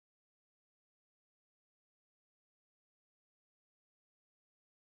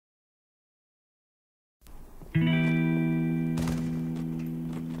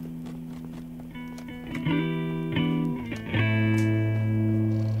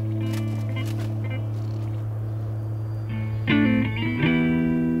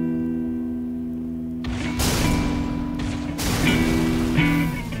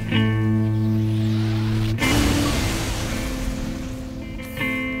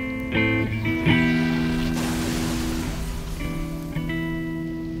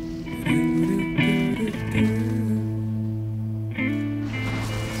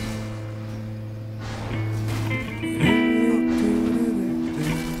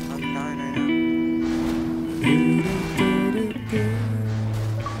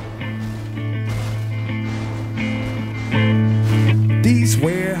These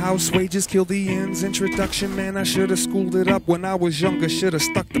warehouse wages kill the ends. Introduction, man, I should've schooled it up when I was younger. Should've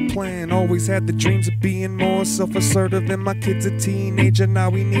stuck the plan. Always had the dreams of being more self-assertive. And my kid's a teenager,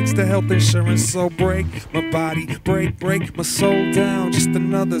 now he needs the health insurance. So break my body, break my soul down. Just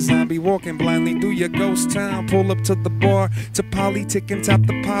another zombie walking blindly through your ghost town. Pull up to the bar, to politic and tap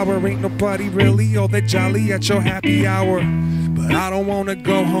the power. Ain't nobody really all that jolly at your happy hour. But I don't wanna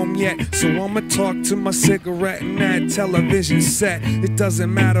go home yet, so I'ma talk to my cigarette and that television set. It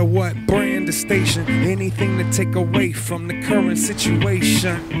doesn't matter what brand or station, anything to take away from the current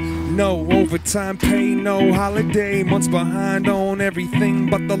situation. No overtime pay, no holiday, months behind on everything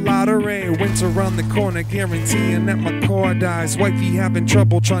but the lottery. Winter around the corner, guaranteeing that my car dies. Wifey having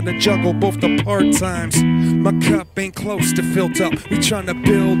trouble trying to juggle both the part-times. My cup ain't close to filled up, we trying to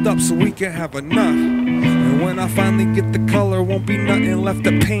build up so we can have enough. When I finally get the color, won't be nothing left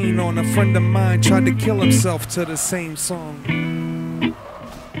to paint on. A friend of mine tried to kill himself to the same song.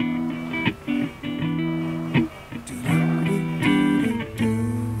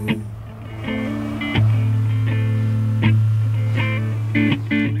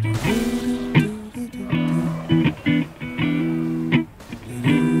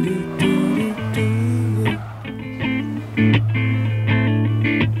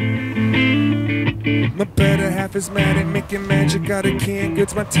 My better half is mad at making magic out of canned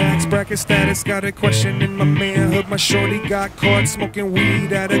goods. My tax bracket status got a question in my manhood. My shorty got caught smoking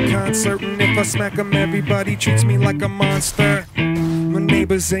weed at a concert, and if I smack him, everybody treats me like a monster. My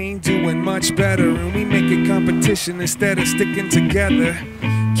neighbors ain't doing much better, and we make it competition instead of sticking together.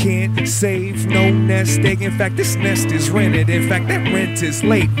 Can't save no nest egg. In fact, this nest is rented. In fact, that rent is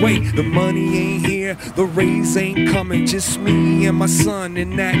late. Wait, the money ain't here, the raise ain't coming. Just me and my son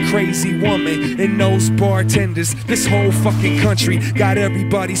and that crazy woman and those bartenders. This whole fucking country got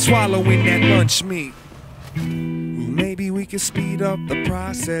everybody swallowing that lunch meat. Maybe we could speed up the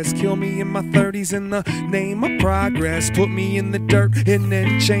process. Kill me in my 30s in the name of progress. Put me in the dirt and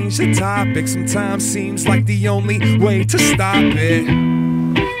then change the topic. Sometimes seems like the only way to stop it.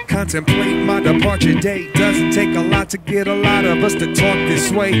 Contemplate my departure date. Doesn't take a lot to get a lot of us to talk this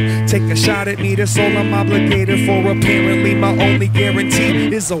way. Take a shot at me, that's all I'm obligated for. Apparently my only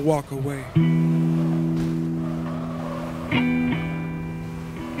guarantee is a walk away.